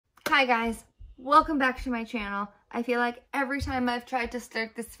Hi guys, welcome back to my channel. I feel like every time I've tried to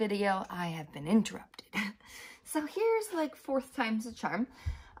start this video, I have been interrupted. So here's like fourth time's a charm.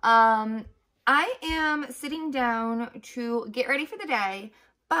 I am sitting down to get ready for the day,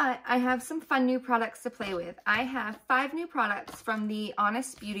 but I have some fun new products to play with. I have 5 new products from the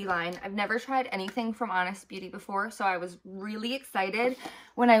Honest Beauty line. I've never tried anything from Honest Beauty before, so I was really excited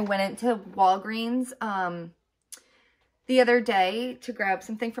when I went into Walgreens the other day to grab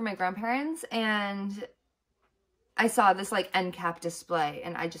something for my grandparents, and I saw this like end cap display,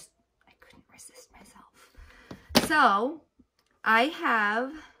 and I couldn't resist myself. So I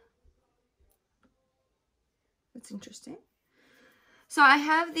have, that's interesting. So I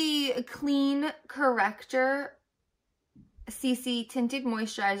have the Clean Corrector CC Tinted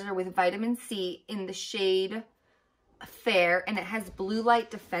Moisturizer with Vitamin C in the shade Fair, and it has blue light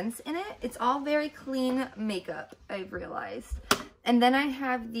defense in it. It's all very clean makeup, I've realized. And then I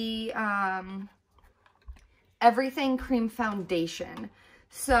have the Everything Cream Foundation.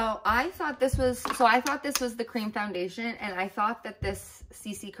 So I thought this was the cream foundation, and I thought that this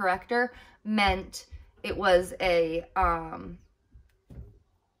CC corrector meant it was a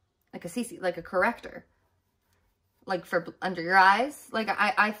like a CC, like a corrector, like for under your eyes. Like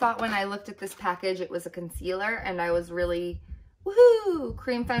I thought when I looked at this package, it was a concealer, and I was really, woohoo,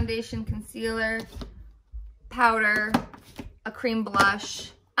 cream foundation, concealer, powder, a cream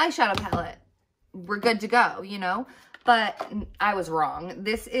blush, eyeshadow palette. We're good to go, you know? But I was wrong.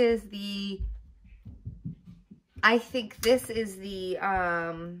 This is the, I think this is the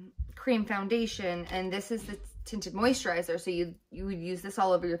cream foundation, and this is the tinted moisturizer. So you would use this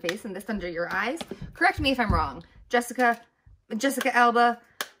all over your face and this under your eyes. Correct me if I'm wrong. Jessica Alba,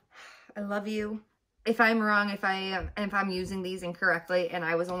 I love you. If I'm wrong, if I'm using these incorrectly and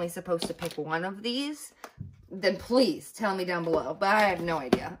I was only supposed to pick one of these, then please tell me down below. But I have no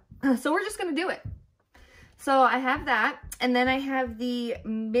idea. So we're just gonna do it. So I have that, and then I have the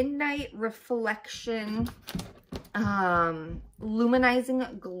Midnight Reflection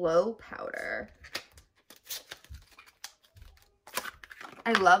Luminizing Glow Powder.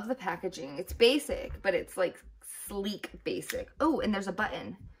 I love the packaging. It's basic, but it's like sleek basic. Oh, and there's a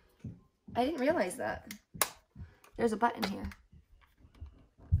button. I didn't realize that. There's a button here.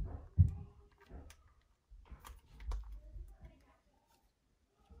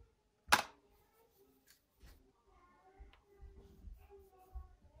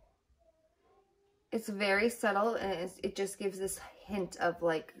 It's very subtle, and it just gives this hint of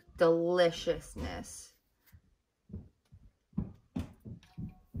like deliciousness.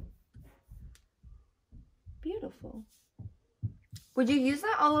 Beautiful. Would you use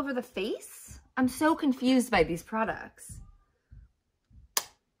that all over the face? I'm so confused by these products.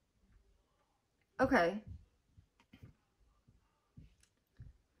 Okay.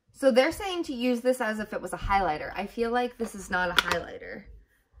 So they're saying to use this as if it was a highlighter. I feel like this is not a highlighter.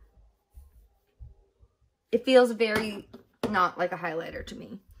 It feels very not like a highlighter to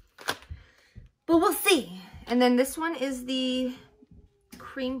me. But we'll see. And then this one is the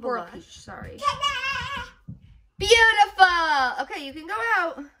cream blush. Sorry. Beautiful! Okay, you can go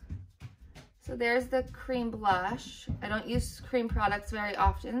out. So there's the cream blush. I don't use cream products very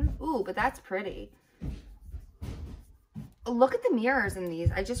often. Ooh, but that's pretty. Look at the mirrors in these.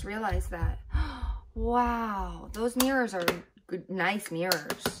 I just realized that. Wow, those mirrors are good, nice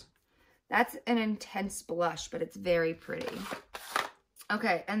mirrors. That's an intense blush, but it's very pretty.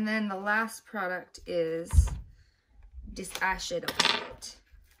 Okay, and then the last product is this eyeshadow palette.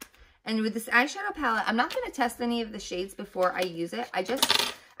 And with this eyeshadow palette, I'm not going to test any of the shades before I use it.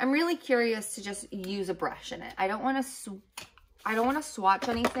 I'm really curious to just use a brush in it. I don't want to swatch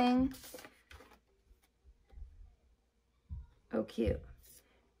anything. Oh, cute.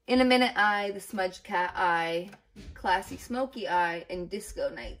 In a Minute Eye, the Smudge Cat Eye, Classy Smoky Eye, and Disco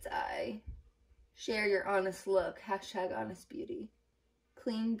Nights Eye. Share your honest look. Hashtag Honest Beauty.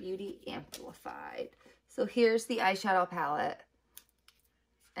 Clean Beauty Amplified. So here's the eyeshadow palette.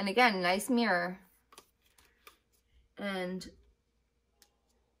 And again, nice mirror. And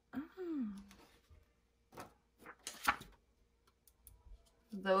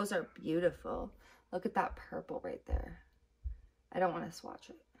those are beautiful. Look at that purple right there. I don't want to swatch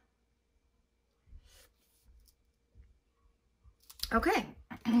it. Okay,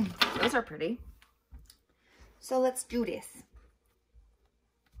 those are pretty. So let's do this.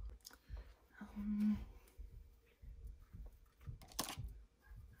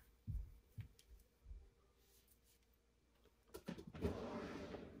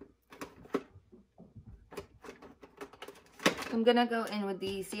 I'm gonna go in with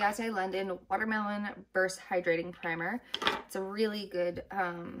the Ciate London Watermelon Burst Hydrating Primer. it's a really good,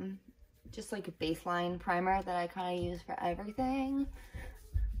 just like a baseline primer that I kind of use for everything.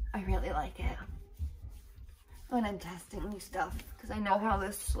 I really like it when I'm testing new stuff because I know how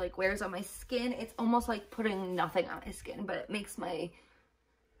this like wears on my skin. It's almost like putting nothing on my skin, but it makes my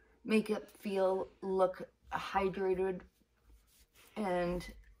makeup look hydrated, and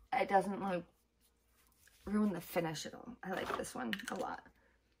it doesn't like ruin the finish at all. I like this one a lot.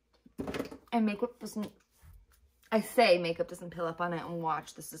 And makeup doesn't, I say makeup doesn't peel up on it, and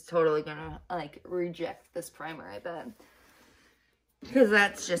watch, this is totally gonna like reject this primer, I bet. Because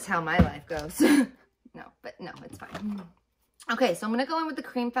that's just how my life goes. No, it's fine. Okay, so I'm gonna go in with the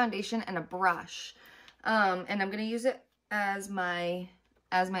cream foundation and a brush. And I'm gonna use it as my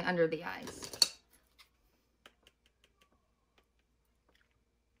under the eyes.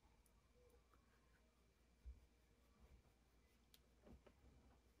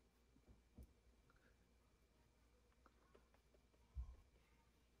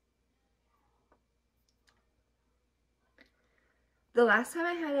 The last time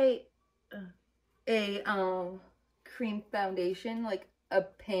I had a cream foundation, like a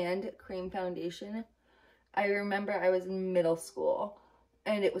panned cream foundation, I remember I was in middle school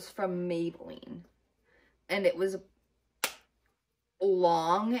and it was from Maybelline, and it was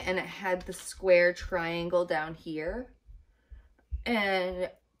long and it had the square triangle down here, and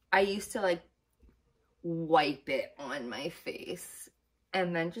I used to like wipe it on my face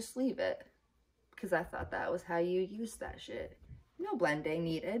and then just leave it because I thought that was how you use that shit. No blending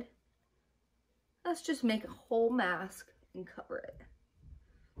needed. Let's just make a whole mask and cover it.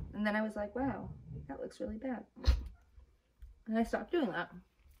 And then I was like, wow, that looks really bad. And I stopped doing that.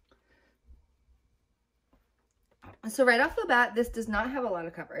 So right off the bat, this does not have a lot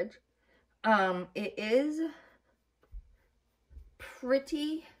of coverage. It is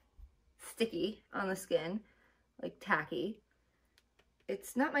pretty sticky on the skin, like tacky.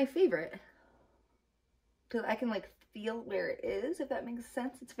 It's not my favorite because I can like feel where it is, if that makes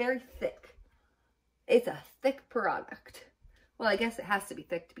sense. It's very thick. It's a thick product. Well, I guess it has to be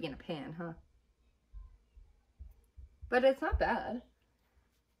thick to be in a pan, huh? But it's not bad.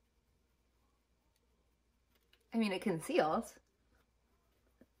 I mean, it conceals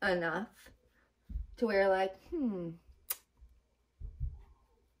enough to where like, is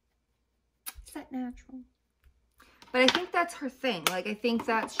that natural? But I think that's her thing. Like, I think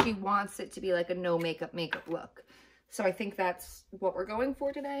that she wants it to be like a no makeup look. So I think that's what we're going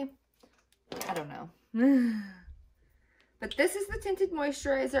for today. I don't know. But this is the tinted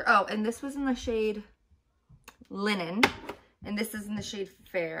moisturizer. Oh, and this was in the shade Linen. And this is in the shade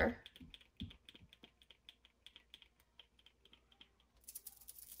Fair.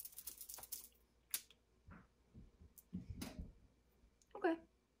 Okay.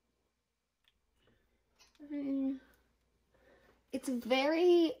 It's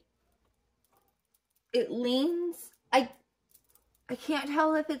very, it leans, I can't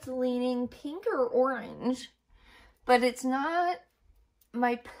tell if it's leaning pink or orange, but it's not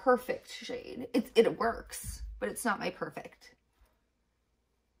my perfect shade. It works, but it's not my perfect.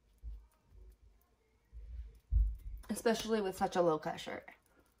 Especially with such a low cut shirt.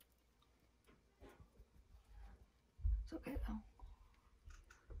 It's okay though.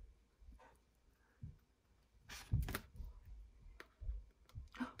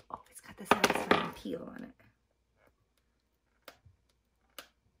 Oh, it's got the satisfying peel on it.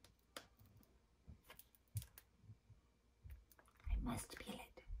 Must peel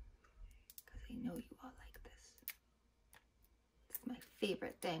it because I know you all like this. It's my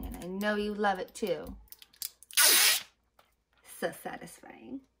favorite thing, and I know you love it too. So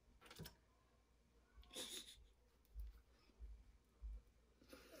satisfying.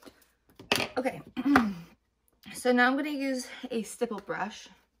 Okay, so now I'm going to use a stipple brush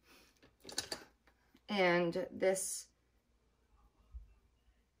and this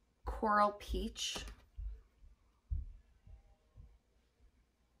Coral Peach.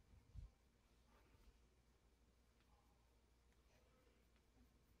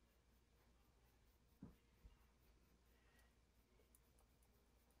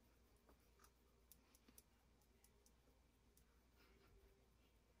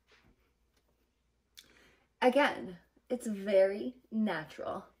 Again, it's very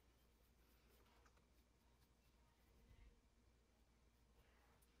natural.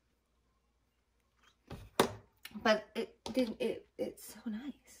 But it's so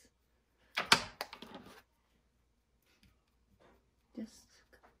nice. Just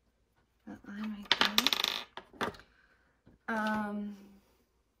that line right there.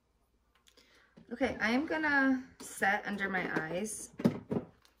 Okay, I am gonna set under my eyes.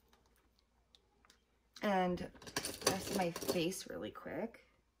 And this my face really quick.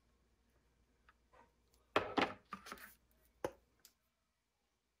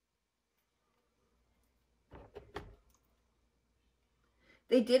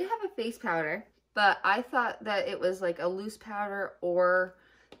 They did have a face powder, but I thought that it was like a loose powder or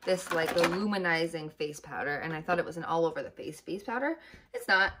this like illuminizing face powder, and I thought it was an all over the face powder. It's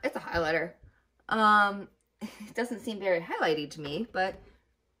not. It's a highlighter. It doesn't seem very highlighty to me, but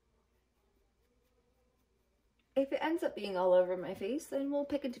if it ends up being all over my face, then we'll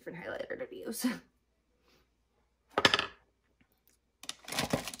pick a different highlighter to use.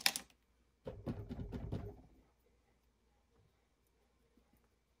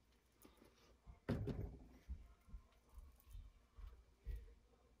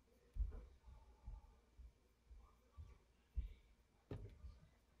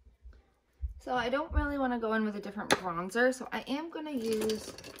 So I don't really want to go in with a different bronzer, so I am going to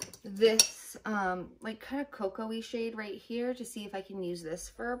use this like kind of cocoa-y shade right here to see if I can use this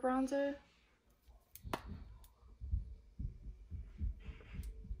for a bronzer.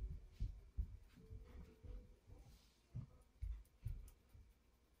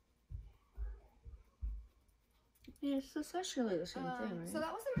 Yeah, it's essentially the same thing, right? So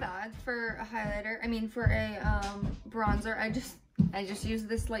that wasn't bad for a highlighter. I mean, for a bronzer, I just used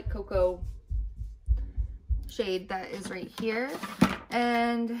this like cocoa shade that is right here.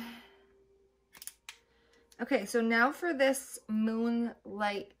 And okay, so now for this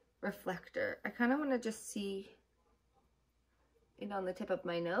moonlight reflector, I kind of want to just see it on the tip of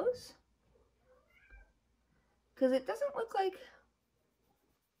my nose, because it doesn't look like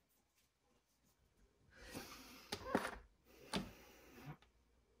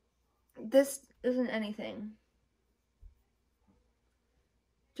this isn't anything.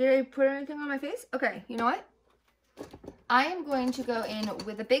 Did I put anything on my face? Okay, you know what? I am going to go in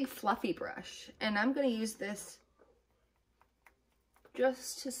with a big fluffy brush, and I'm going to use this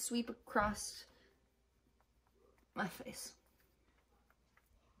just to sweep across my face.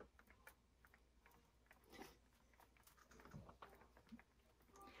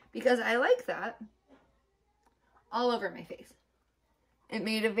 Because I like that all over my face. It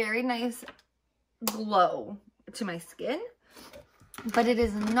made a very nice glow to my skin, but it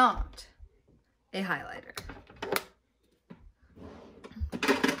is not a highlighter.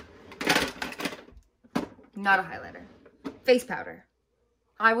 Not a highlighter. Face powder.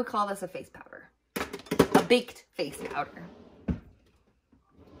 I would call this a face powder. A baked face powder.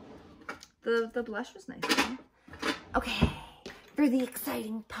 The blush was nice, though. Okay, for the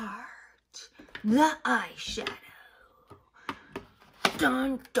exciting part. The eyeshadow.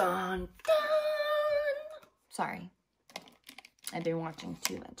 Dun, dun, dun. Sorry. I've been watching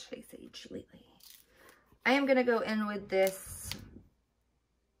too much Face Age lately. I am going to go in with this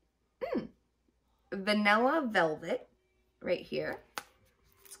Vanilla Velvet right here.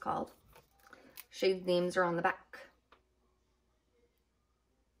 It's called. Shade names are on the back.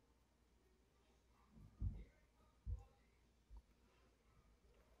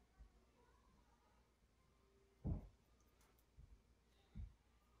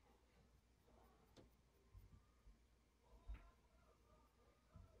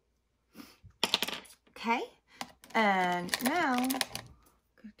 Okay, and now I'm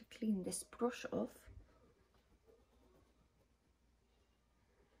going to clean this brush off.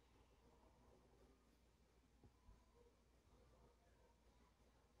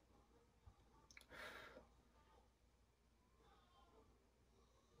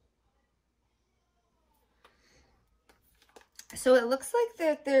 So it looks like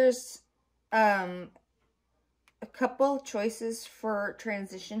that there's a couple choices for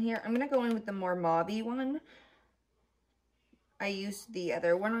transition here. I'm going to go in with the more mauve-y one. I used the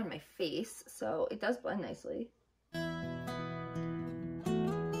other one on my face, so it does blend nicely.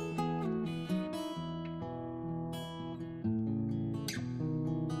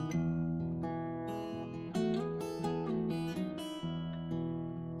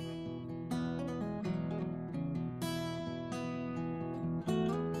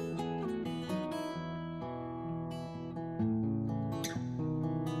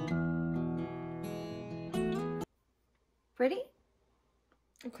 Pretty?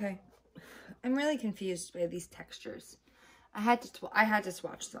 Okay. I'm really confused by these textures. I had to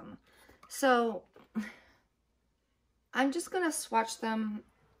swatch them. So I'm just gonna swatch them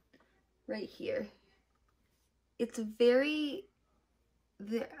right here. It's very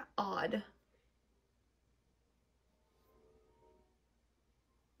odd.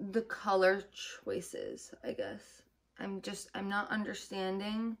 The color choices, I guess. I'm not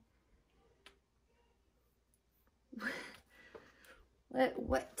understanding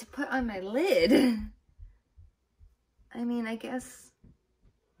what to put on my lid. I mean, I guess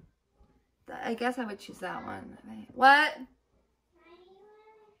I would choose that one. What?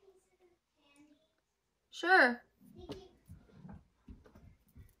 Sure.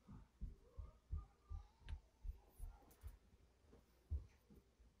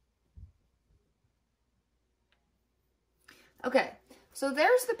 Okay, so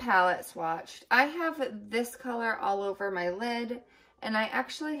there's the palette swatched. I have this color all over my lid, and I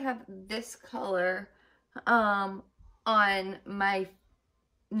actually have this color on my,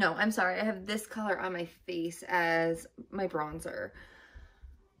 no, I'm sorry, I have this color on my face as my bronzer.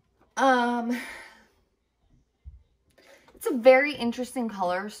 It's a very interesting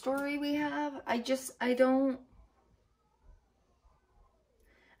color story we have.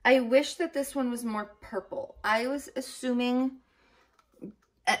 I wish that this one was more purple. I was assuming,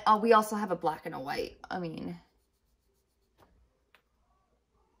 we also have a black and a white. I mean,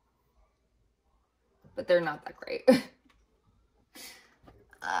 but they're not that great.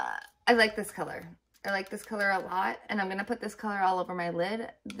 I like this color. I like this color a lot, and I'm going to put this color all over my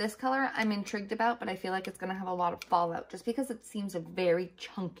lid. This color I'm intrigued about, but I feel like it's going to have a lot of fallout just because it seems very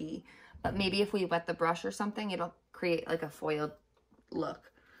chunky. But maybe if we wet the brush or something, it'll create like a foiled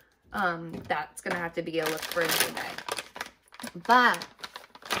look. That's going to have to be a look for another day. But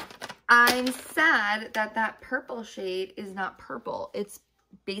I'm sad that that purple shade is not purple. It's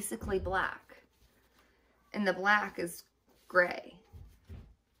basically black. And the black is gray.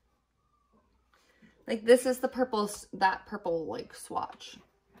 Like, this is the purple, that purple, like, swatch.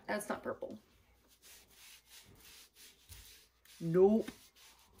 That's not purple. Nope.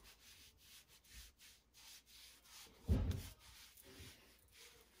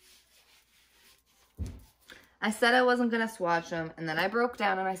 I said I wasn't going to swatch them, and then I broke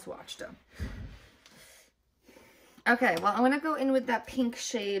down and I swatched them. Okay, well, I'm going to go in with that pink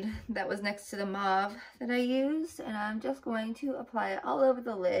shade that was next to the mauve that I used, and I'm just going to apply it all over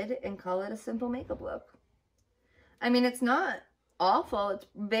the lid and call it a simple makeup look. I mean, it's not awful. It's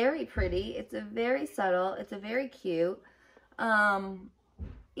very pretty. It's a very subtle. It's a very cute.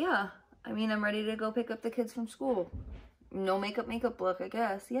 Yeah. I mean, I'm ready to go pick up the kids from school. No makeup look, I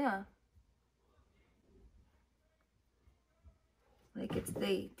guess. Yeah. Like, it's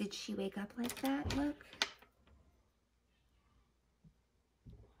the, did she wake up like that look?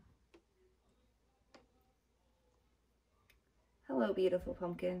 Hello, beautiful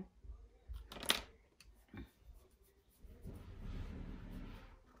pumpkin.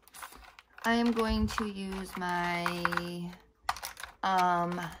 I am going to use my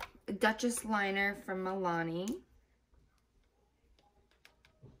Duchess liner from Milani.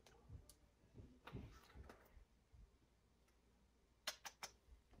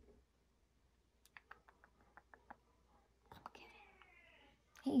 Pumpkin.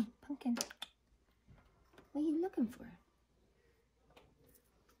 Hey, pumpkin. What are you looking for?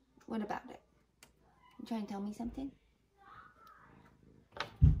 What about it? You trying to tell me something?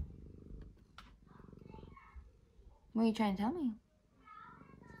 What are you trying to tell me?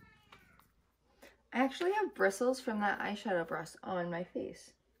 I actually have bristles from that eyeshadow brush on my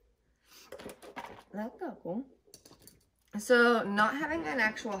face. That's not cool. So not having an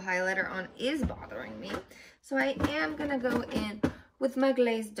actual highlighter on is bothering me. So I am going to go in with my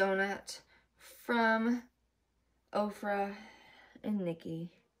glazed donut from Ofra and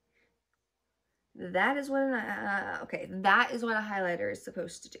Nikki. That is what okay, that is what a highlighter is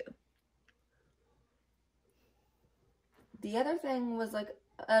supposed to do. The other thing was like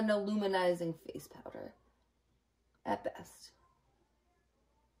an illuminizing face powder at best.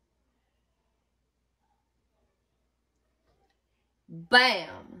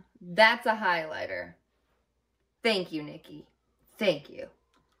 Bam! That's a highlighter. Thank you, Nikki. Thank you.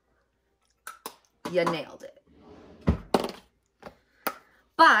 You nailed it.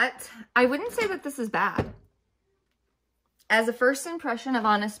 But I wouldn't say that this is bad. As a first impression of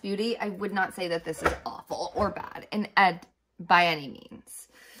Honest Beauty, I would not say that this is awful or bad, and by any means.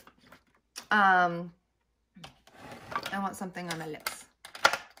 I want something on my lips.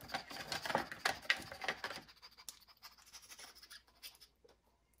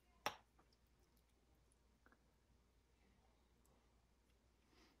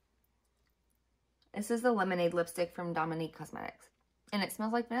 This is the Lemonade lipstick from Dominique Cosmetics. And it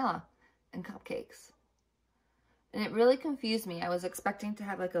smells like vanilla and cupcakes. And it really confused me. I was expecting to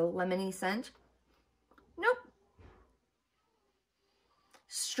have like a lemony scent. Nope.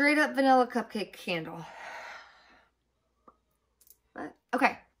 Straight up vanilla cupcake candle. But,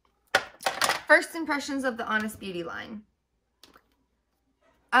 okay. First impressions of the Honest Beauty line.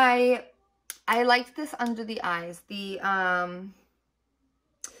 I liked this under the eyes. The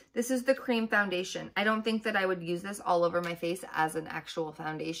This is the cream foundation. I don't think that I would use this all over my face as an actual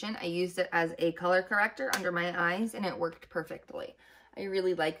foundation. I used it as a color corrector under my eyes, and it worked perfectly. I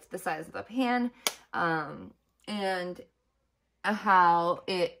really liked the size of the pan, and how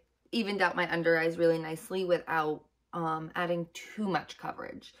it evened out my under eyes really nicely without adding too much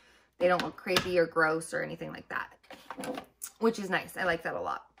coverage. They don't look crazy or gross or anything like that, which is nice. I like that a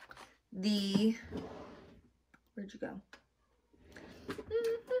lot. Where'd you go?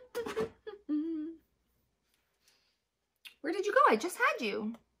 Where did you go? I just had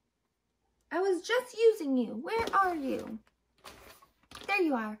you. I was just using you. Where are you? There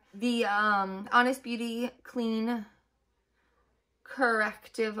you are. The Honest Beauty Clean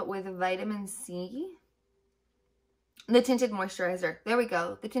Corrective with Vitamin C. The Tinted Moisturizer. There we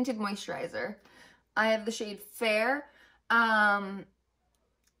go. The Tinted Moisturizer. I have the shade Fair.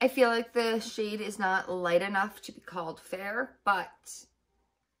 I feel like the shade is not light enough to be called fair, but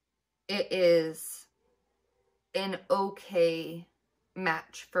it is an okay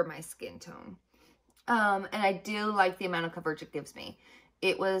match for my skin tone. And I do like the amount of coverage it gives me.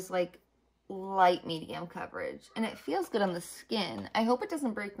 It was like light medium coverage, and it feels good on the skin. I hope it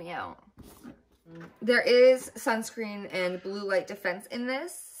doesn't break me out. There is sunscreen and blue light defense in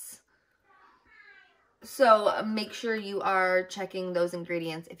this. So make sure you are checking those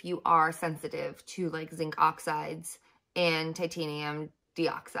ingredients if you are sensitive to like zinc oxides and titanium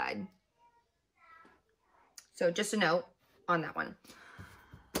dioxide. So just a note on that one.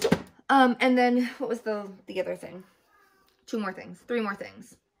 And then what was the other thing? 2 more things, 3 more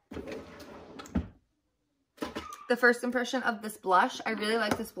things. The first impression of this blush, I really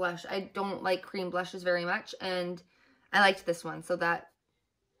like this blush. I don't like cream blushes very much, and I liked this one, so that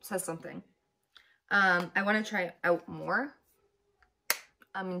says something. I want to try it out more.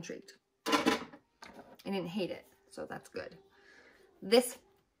 I'm intrigued. I didn't hate it, so that's good. This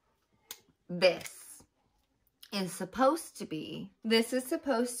is supposed to be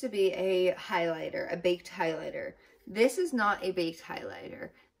a highlighter, a baked highlighter. This is not a baked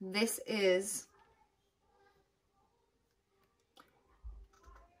highlighter. This is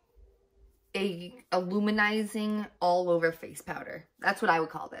a luminizing all over face powder. That's what I would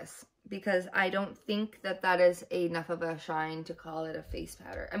call this, because I don't think that that is enough of a shine to call it a face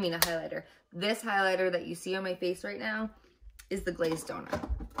powder. I mean, a highlighter. This highlighter that you see on my face right now is the Glazed Donut.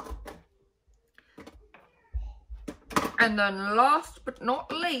 And then last but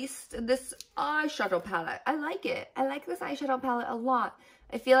not least, this eyeshadow palette. I like it. I like this eyeshadow palette a lot.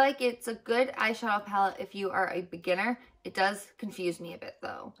 I feel like it's a good eyeshadow palette if you are a beginner. It does confuse me a bit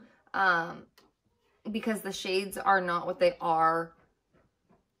though, because the shades are not what they are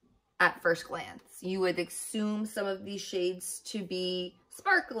at first glance. You would assume some of these shades to be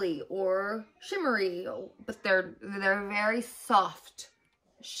sparkly or shimmery, but they're very soft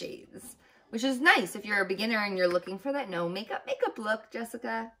shades, which is nice if you're a beginner and you're looking for that no makeup look,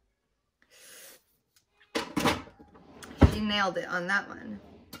 Jessica. She nailed it on that one.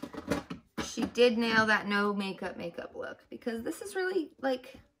 She did nail that no makeup look, because this is really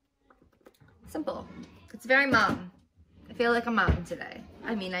like simple. It's very mom. I feel like a mom today.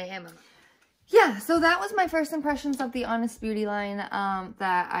 I mean, I am a mom. Yeah, so that was my first impressions of the Honest Beauty line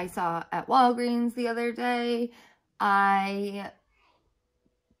that I saw at Walgreens the other day. It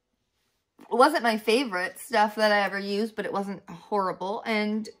wasn't my favorite stuff that I ever used, but it wasn't horrible.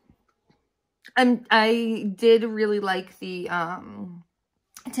 And I did really like the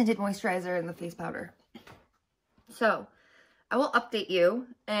tinted moisturizer and the face powder. So I will update you,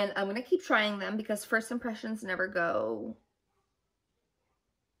 and I'm going to keep trying them because first impressions never go.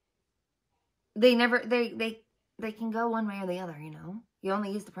 They can go one way or the other, you know. You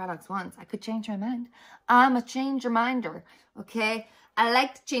only use the products once. I could change my mind. I'm a change your minder, okay? I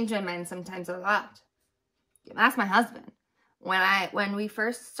like to change my mind sometimes a lot. Ask my husband. When we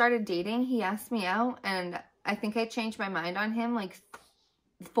first started dating, he asked me out, and I think I changed my mind on him like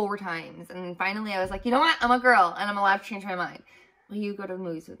 4 times. And finally I was like, you know what? I'm a girl and I'm allowed to change my mind. Will you go to the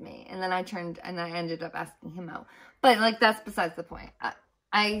movies with me? And then I ended up asking him out. But like, that's besides the point.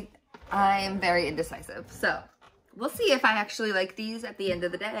 I am very indecisive. So we'll see if I actually like these at the end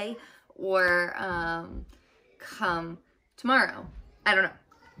of the day or come tomorrow. I don't know.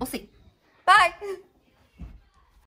 We'll see. Bye.